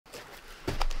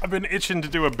I've been itching to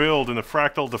do a build in the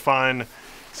Fractal Define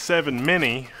 7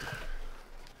 Mini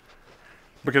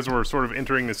because we're sort of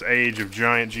entering this age of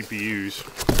giant GPUs.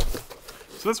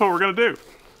 So that's what we're going to do.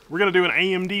 We're going to do an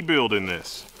AMD build in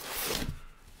this.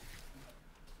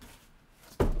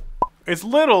 It's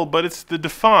little, but it's the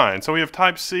Define. So we have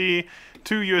Type-C,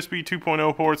 2 USB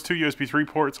 2.0 ports, 2 USB 3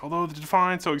 ports. Although the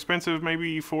Define's so expensive,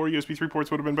 maybe 4 USB 3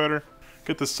 ports would have been better.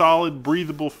 Get the solid,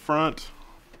 breathable front.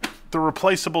 The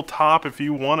replaceable top if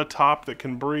you want a top that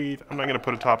can breathe. I'm not going to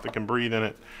put a top that can breathe in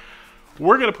it.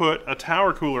 We're going to put a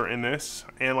tower cooler in this,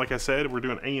 and like I said, we're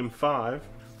doing AM5. We're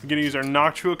going to use our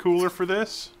Noctua cooler for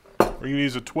this. We're going to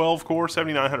use a 12-core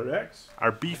 7900X.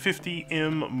 Our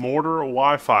B650M Mortar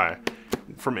Wi-Fi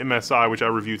from MSI, which I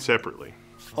reviewed separately.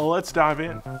 Let's dive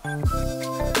in.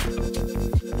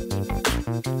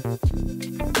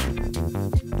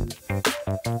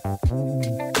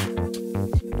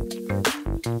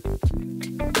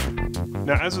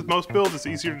 Now, as with most builds, it's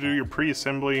easier to do your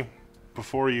pre-assembly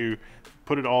before you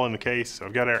put it all in the case.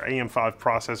 I've got our AM5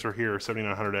 processor here,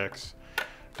 7900X.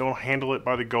 Don't handle it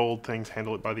by the gold things,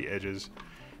 handle it by the edges.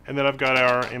 And then I've got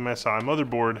our MSI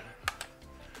motherboard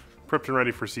prepped and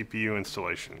ready for CPU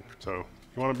installation. So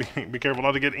you want to be careful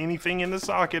not to get anything in the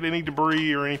socket, any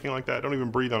debris or anything like that. Don't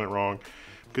even breathe on it wrong,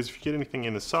 because if you get anything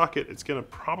in the socket, it's going to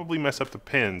probably mess up the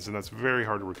pins, and that's very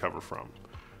hard to recover from.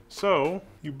 So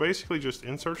you basically just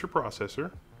insert your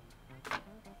processor.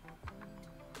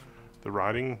 The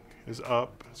writing is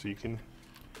up, so you can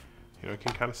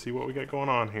kind of see what we got going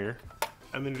on here.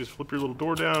 And then you just flip your little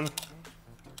door down,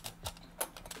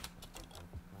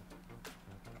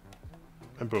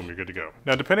 and boom, you're good to go.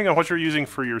 Now, depending on what you're using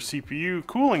for your CPU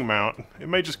cooling mount, it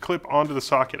may just clip onto the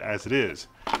socket as it is.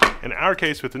 In our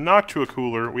case, with the Noctua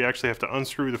cooler, we actually have to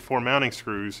unscrew the 4 mounting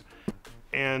screws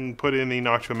and put in the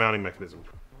Noctua mounting mechanism.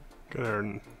 Got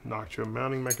our Noctua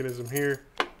mounting mechanism here.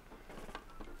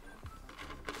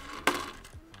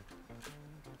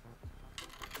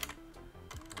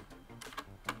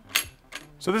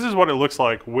 So this is what it looks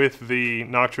like with the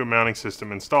Noctua mounting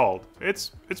system installed.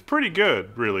 It's pretty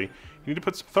good, really. You need to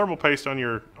put some thermal paste on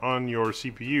your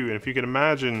CPU, and if you can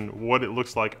imagine what it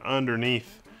looks like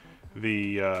underneath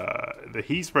the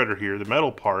heat spreader here, the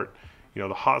metal part, the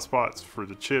hot spots for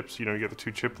the chips, you got the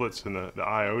 2 chiplets and the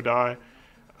I/O die.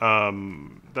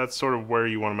 That's sort of where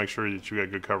you want to make sure that you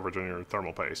got good coverage on your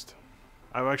thermal paste.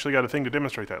 I've actually got a thing to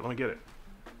demonstrate that. Let me get it.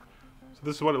 So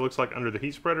this is what it looks like under the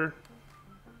heat spreader.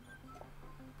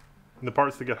 And the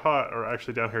parts that get hot are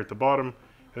actually down here at the bottom, and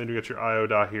then you got your I/O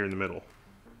die here in the middle.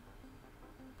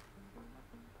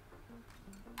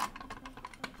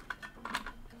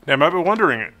 Now, you might be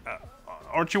wondering,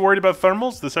 aren't you worried about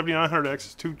thermals? The 7900X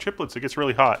is 2 chiplets. It gets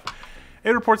really hot. It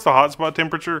reports the hotspot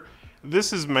temperature.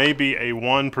 This is maybe a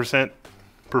 1%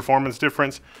 performance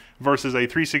difference versus a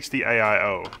 360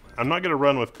 AIO. I'm not going to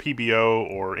run with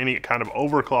PBO or any kind of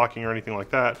overclocking or anything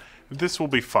like that. This will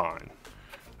be fine.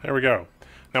 There we go.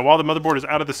 Now, while the motherboard is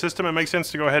out of the system, it makes sense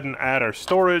to go ahead and add our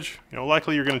storage.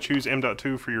 Likely you're going to choose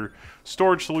M.2 for your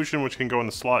storage solution, which can go in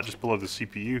the slot just below the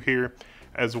CPU here,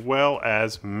 as well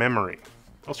as memory.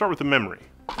 I'll start with the memory.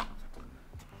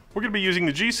 We're going to be using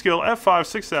the G.Skill F5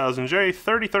 6000J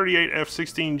 3038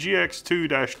 F16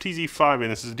 GX2-TZ5,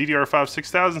 and this is a DDR5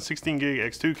 6000 16 gig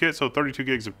X2 kit, so 32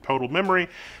 gigs of total memory.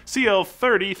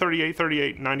 CL30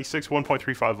 3838 96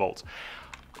 1.35 volts.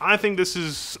 I think this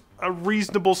is a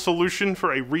reasonable solution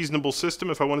for a reasonable system.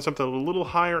 If I wanted something a little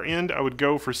higher end, I would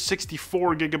go for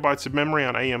 64 gigabytes of memory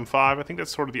on AM5. I think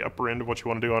that's sort of the upper end of what you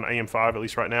want to do on AM5, at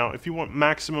least right now. If you want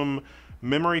maximum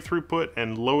memory throughput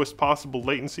and lowest possible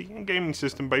latency in gaming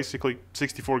system, basically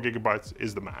 64 gigabytes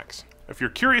is the max. If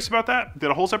you're curious about that, did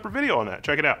a whole separate video on that.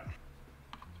 Check it out.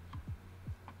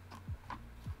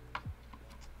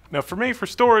 Now for me, for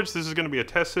storage, this is going to be a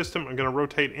test system. I'm going to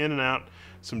rotate in and out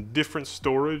some different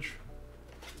storage.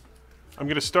 I'm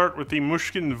going to start with the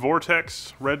Mushkin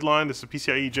Vortex Redline. This is a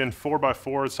PCIe Gen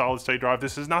 4x4 solid state drive.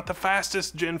 This is not the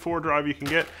fastest Gen 4 drive you can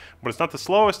get, but it's not the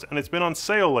slowest, and it's been on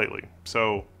sale lately,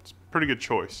 so it's a pretty good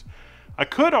choice. I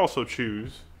could also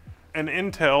choose an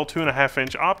Intel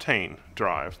 2.5-inch Optane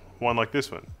drive, one like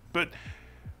this one. But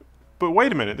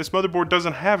wait a minute, this motherboard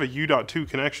doesn't have a U.2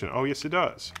 connection. Oh yes, it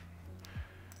does.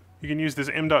 You can use this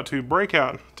M.2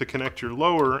 breakout to connect your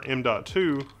lower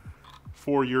M.2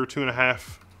 for your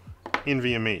 2.5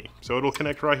 NVMe. So it'll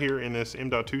connect right here in this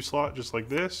M.2 slot, just like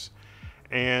this,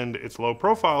 and it's low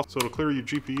profile, so it'll clear your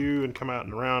GPU and come out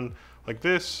and around like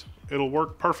this. It'll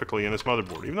work perfectly in this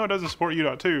motherboard. Even though it doesn't support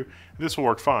U.2, this will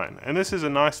work fine. And this is a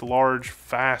nice, large,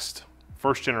 fast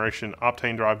first generation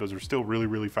Optane drive. Those are still really,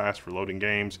 really fast for loading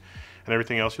games and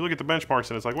everything else. You look at the benchmarks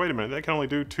and it's like, wait a minute, that can only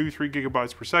do 2-3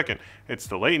 gigabytes per second. It's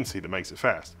the latency that makes it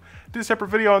fast. Did a separate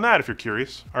video on that if you're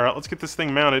curious. All right, let's get this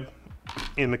thing mounted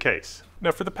in the case.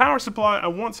 Now for the power supply, I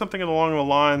want something along the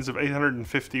lines of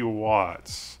 850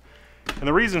 watts. And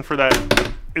the reason for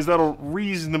that is that'll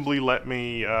reasonably let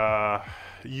me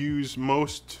use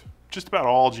just about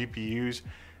all GPUs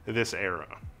this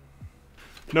era.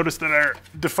 Notice that our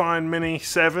Define Mini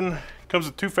 7 comes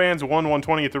with 2 fans, one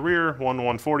 120 at the rear, one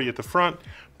 140 at the front.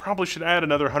 Probably should add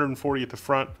another 140 at the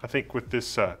front, I think, with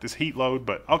this heat load,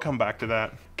 but I'll come back to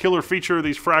that. Killer feature of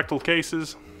these Fractal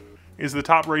cases is the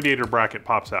top radiator bracket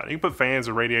pops out. You can put fans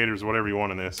or radiators or whatever you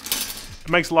want in this. It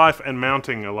makes life and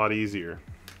mounting a lot easier.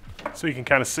 So you can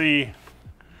kind of see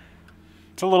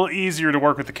it's a little easier to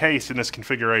work with the case in this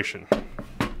configuration.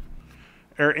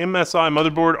 Our MSI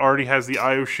motherboard already has the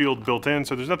IO shield built in,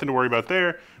 so there's nothing to worry about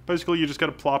there. Basically, you just got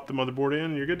to plop the motherboard in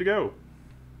and you're good to go.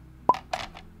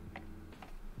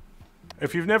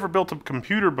 If you've never built a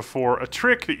computer before, a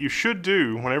trick that you should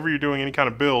do whenever you're doing any kind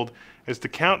of build is to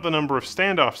count the number of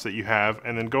standoffs that you have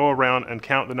and then go around and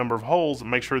count the number of holes and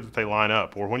make sure that they line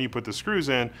up. Or when you put the screws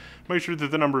in, make sure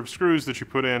that the number of screws that you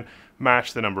put in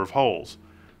match the number of holes.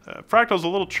 Fractal's a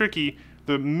little tricky.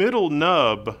 The middle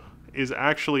nub is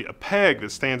actually a peg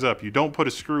that stands up. You don't put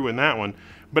a screw in that one,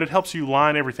 but it helps you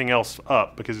line everything else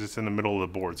up because it's in the middle of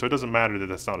the board. So it doesn't matter that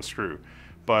that's not a screw.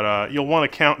 But you'll want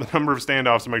to count the number of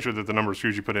standoffs to make sure that the number of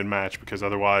screws you put in match, because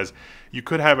otherwise you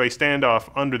could have a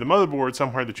standoff under the motherboard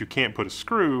somewhere that you can't put a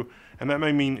screw, and that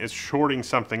may mean it's shorting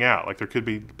something out. Like there could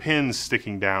be pins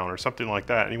sticking down or something like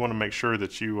that, and you want to make sure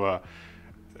that you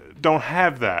don't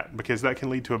have that, because that can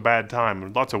lead to a bad time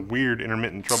and lots of weird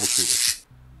intermittent troubleshooting.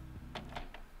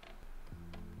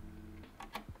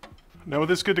 Now with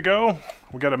this good to go,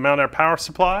 we got to mount our power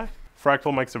supply.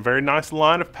 Fractal makes a very nice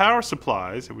line of power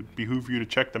supplies. It would behoove you to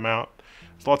check them out.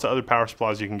 There's lots of other power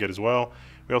supplies you can get as well.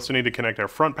 We also need to connect our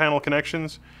front panel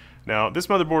connections. Now this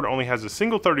motherboard only has a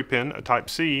single 30 pin, a Type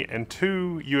C, and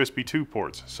 2 USB 2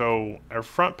 ports. So our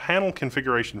front panel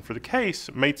configuration for the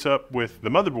case mates up with the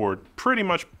motherboard pretty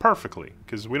much perfectly,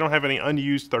 because we don't have any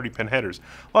unused 30 pin headers.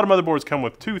 A lot of motherboards come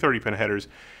with 2 30 pin headers.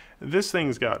 This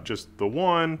thing's got just the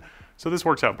one, so this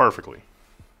works out perfectly.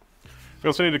 We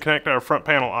also need to connect our front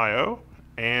panel I/O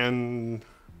and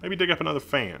maybe dig up another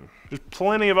fan. There's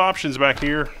plenty of options back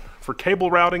here for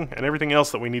cable routing and everything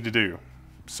else that we need to do.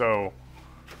 So,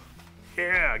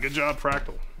 yeah, good job,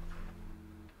 Fractal.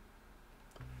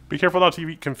 Be careful not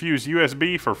to confuse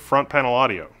USB for front panel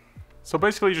audio. So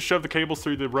basically, just shove the cables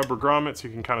through the rubber grommets. You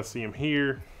can kind of see them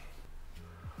here.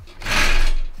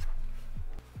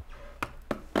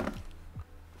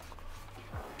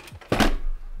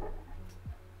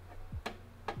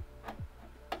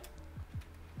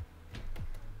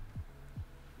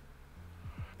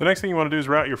 The next thing you want to do is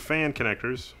route your fan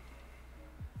connectors.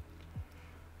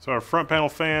 So our front panel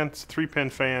fan, it's a 3-pin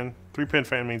fan. 3-pin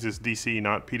fan means it's DC,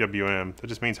 not PWM. That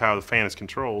just means how the fan is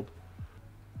controlled.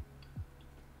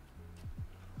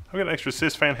 I've got an extra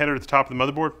sys fan header at the top of the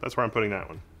motherboard. That's where I'm putting that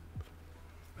one.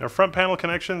 Our front panel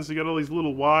connections, you got all these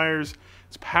little wires.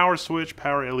 It's power switch,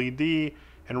 power LED,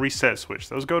 and reset switch.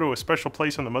 Those go to a special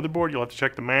place on the motherboard. You'll have to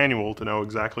check the manual to know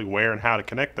exactly where and how to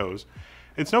connect those.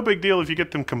 It's no big deal if you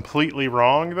get them completely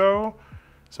wrong though,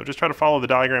 so just try to follow the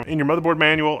diagram in your motherboard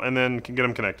manual and then can get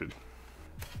them connected.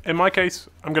 In my case,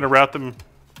 I'm going to route them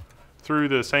through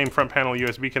the same front panel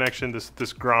USB connection, this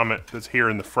grommet that's here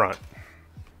in the front.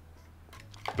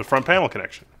 The front panel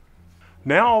connection.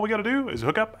 Now all we got to do is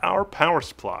hook up our power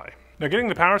supply. Now getting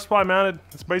the power supply mounted,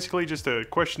 it's basically just a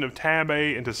question of tab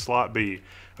A into slot B.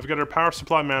 I've got our power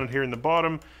supply mounted here in the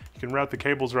bottom. You can route the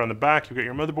cables around the back. You've got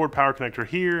your motherboard power connector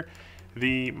here.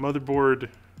 The motherboard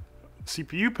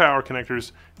CPU power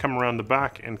connectors come around the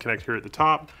back and connect here at the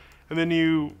top. And then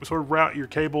you sort of route your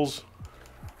cables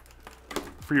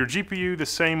for your GPU the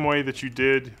same way that you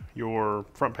did your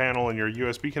front panel and your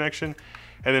USB connection.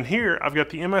 And then here I've got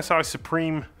the MSI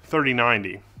Supreme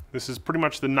 3090. This is pretty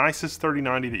much the nicest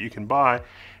 3090 that you can buy.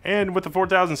 And with the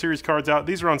 4000 series cards out,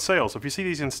 these are on sale. So if you see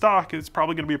these in stock, it's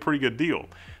probably going to be a pretty good deal.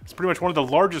 It's pretty much one of the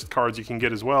largest cards you can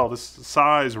get as well. This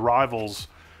size rivals,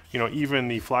 you know, even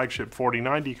the flagship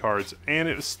 4090 cards, and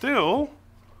it still,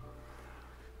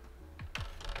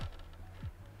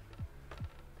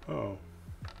 oh,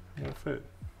 won't fit.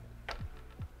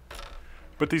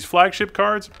 But these flagship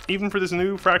cards, even for this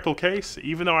new Fractal case,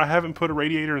 even though I haven't put a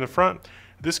radiator in the front,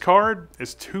 this card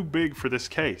is too big for this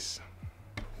case.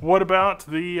 What about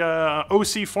the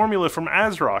OC formula from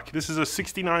ASRock? This is a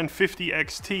 6950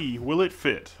 XT. Will it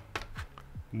fit?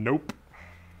 Nope.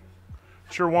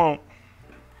 Sure won't.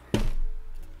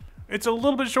 It's a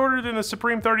little bit shorter than the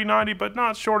Supreme 3090, but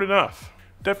not short enough.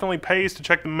 Definitely pays to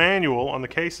check the manual on the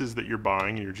cases that you're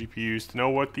buying, your GPUs, to know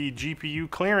what the GPU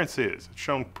clearance is. It's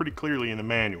shown pretty clearly in the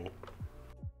manual.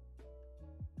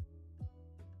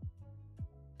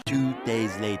 2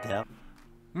 days later.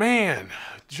 Man,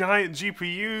 giant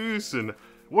GPUs, and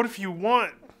what if you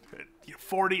want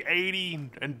 40, 80,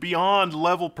 and beyond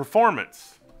level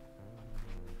performance?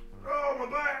 Oh, my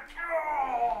back!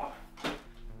 Oh.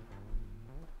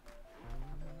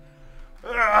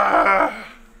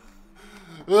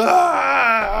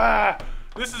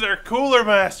 This is our Cooler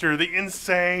Master, the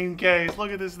insane case.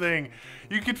 Look at this thing.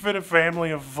 You could fit a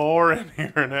family of 4 in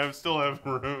here and still have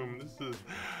room. This is...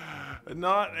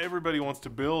 Not everybody wants to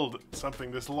build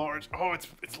something this large. Oh,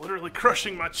 it's literally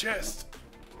crushing my chest.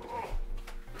 Oh.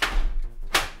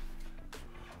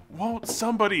 Won't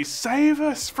somebody save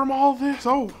us from all this?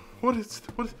 Oh, what is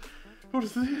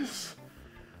this?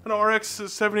 An RX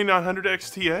 7900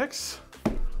 XTX?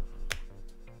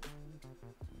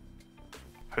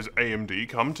 Has AMD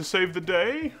come to save the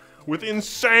day with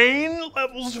insane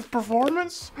levels of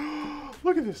performance?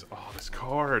 Look at this. Oh, this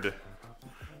card.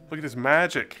 Look at this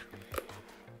magic.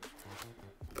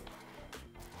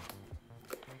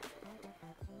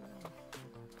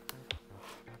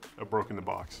 I've broken the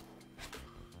box.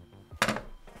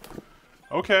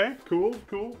 Okay, cool.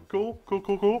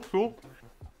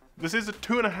 This is a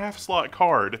 2.5 slot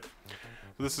card.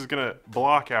 This is gonna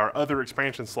block our other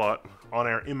expansion slot on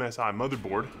our MSI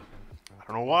motherboard. I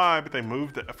don't know why, but they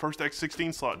moved the first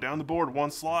X16 slot down the board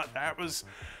 1 slot.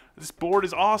 This board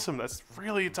is awesome. That's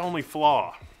really its only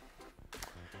flaw.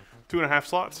 2.5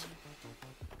 slots.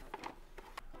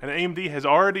 And AMD has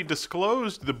already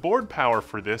disclosed the board power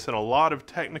for this and a lot of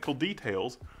technical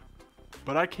details,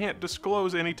 but I can't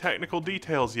disclose any technical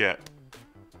details yet.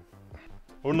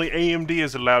 Only AMD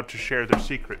is allowed to share their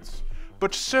secrets.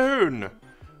 But soon,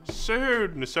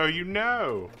 so you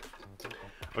know.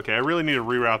 Okay, I really need to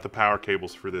reroute the power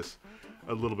cables for this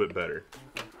a little bit better.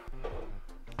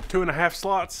 2.5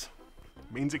 slots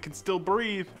means it can still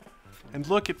breathe. And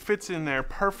look, it fits in there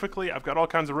perfectly. I've got all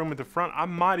kinds of room at the front. I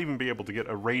might even be able to get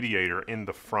a radiator in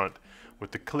the front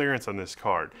with the clearance on this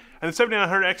card. And the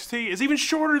 7900 XT is even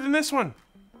shorter than this one.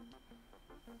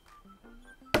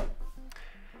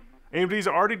 AMD's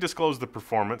already disclosed the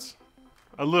performance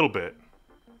a little bit.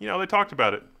 You know, they talked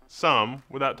about it some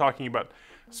without talking about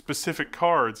specific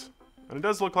cards. And it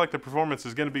does look like the performance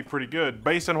is going to be pretty good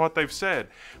based on what they've said.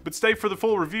 But stay for the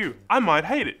full review. I might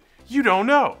hate it. You don't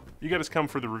know. You got to come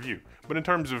for the review. But in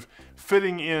terms of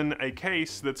fitting in a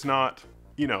case that's not,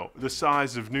 you know, the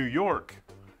size of New York,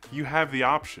 you have the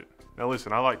option. Now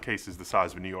listen, I like cases the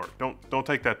size of New York. Don't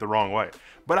take that the wrong way.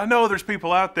 But I know there's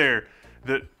people out there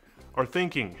that are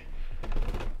thinking,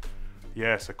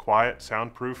 yes, a quiet,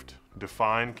 soundproofed,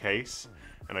 Define case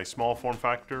and a small form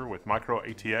factor with micro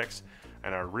ATX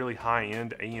and a really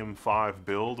high-end AM5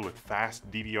 build with fast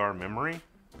DDR memory.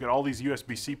 We got all these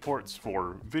USB-C ports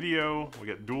for video. We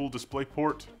got dual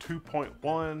DisplayPort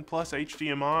 2.1 plus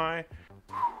HDMI.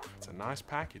 It's a nice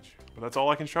package, but that's all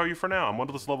I can show you for now. I'm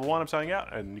Wendell, this is Level 1, I'm signing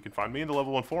out, and you can find me in the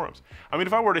Level 1 forums. I mean,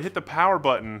 if I were to hit the power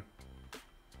button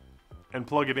and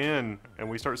plug it in and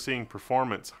we start seeing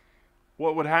performance,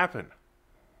 what would happen?